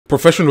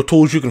Professional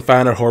tools you can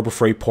find at Harbor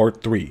Freight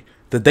Part 3.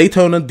 The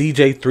Daytona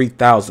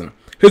DJ3000.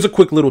 Here's a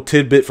quick little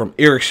tidbit from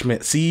Eric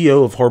Schmidt,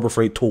 CEO of Harbor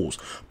Freight Tools.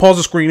 Pause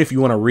the screen if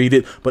you want to read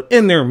it, but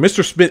in there,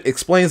 Mr. Schmidt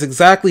explains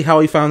exactly how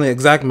he found the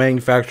exact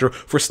manufacturer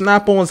for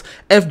Snap-on's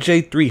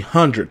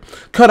FJ300,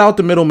 cut out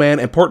the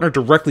middleman, and partnered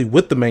directly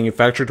with the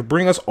manufacturer to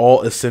bring us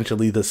all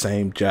essentially the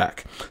same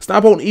jack.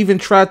 Snap-on even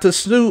tried to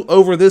sue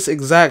over this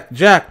exact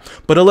jack,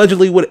 but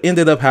allegedly what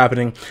ended up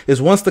happening is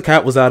once the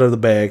cat was out of the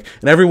bag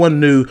and everyone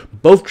knew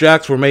both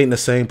jacks were made in the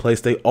same place,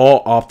 they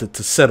all opted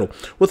to settle,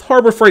 with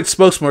Harbor Freight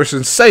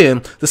spokesperson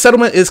saying the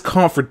settlement is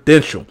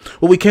confidential.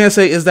 What we can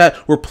say is that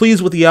we're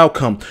pleased with the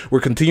outcome.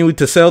 We're continuing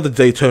to sell the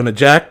Daytona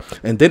jack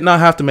and did not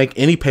have to make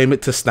any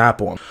payment to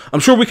Snap-on. I'm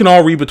sure we can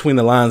all read between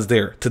the lines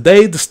there.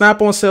 Today, the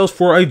Snap-on sells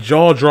for a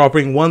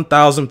jaw-dropping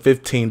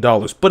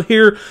 $1,015, but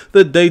here,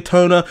 the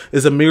Daytona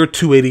is a mere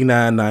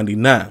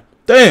 $289.99.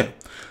 Damn,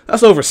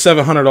 that's over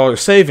 $700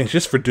 savings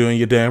just for doing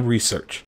your damn research.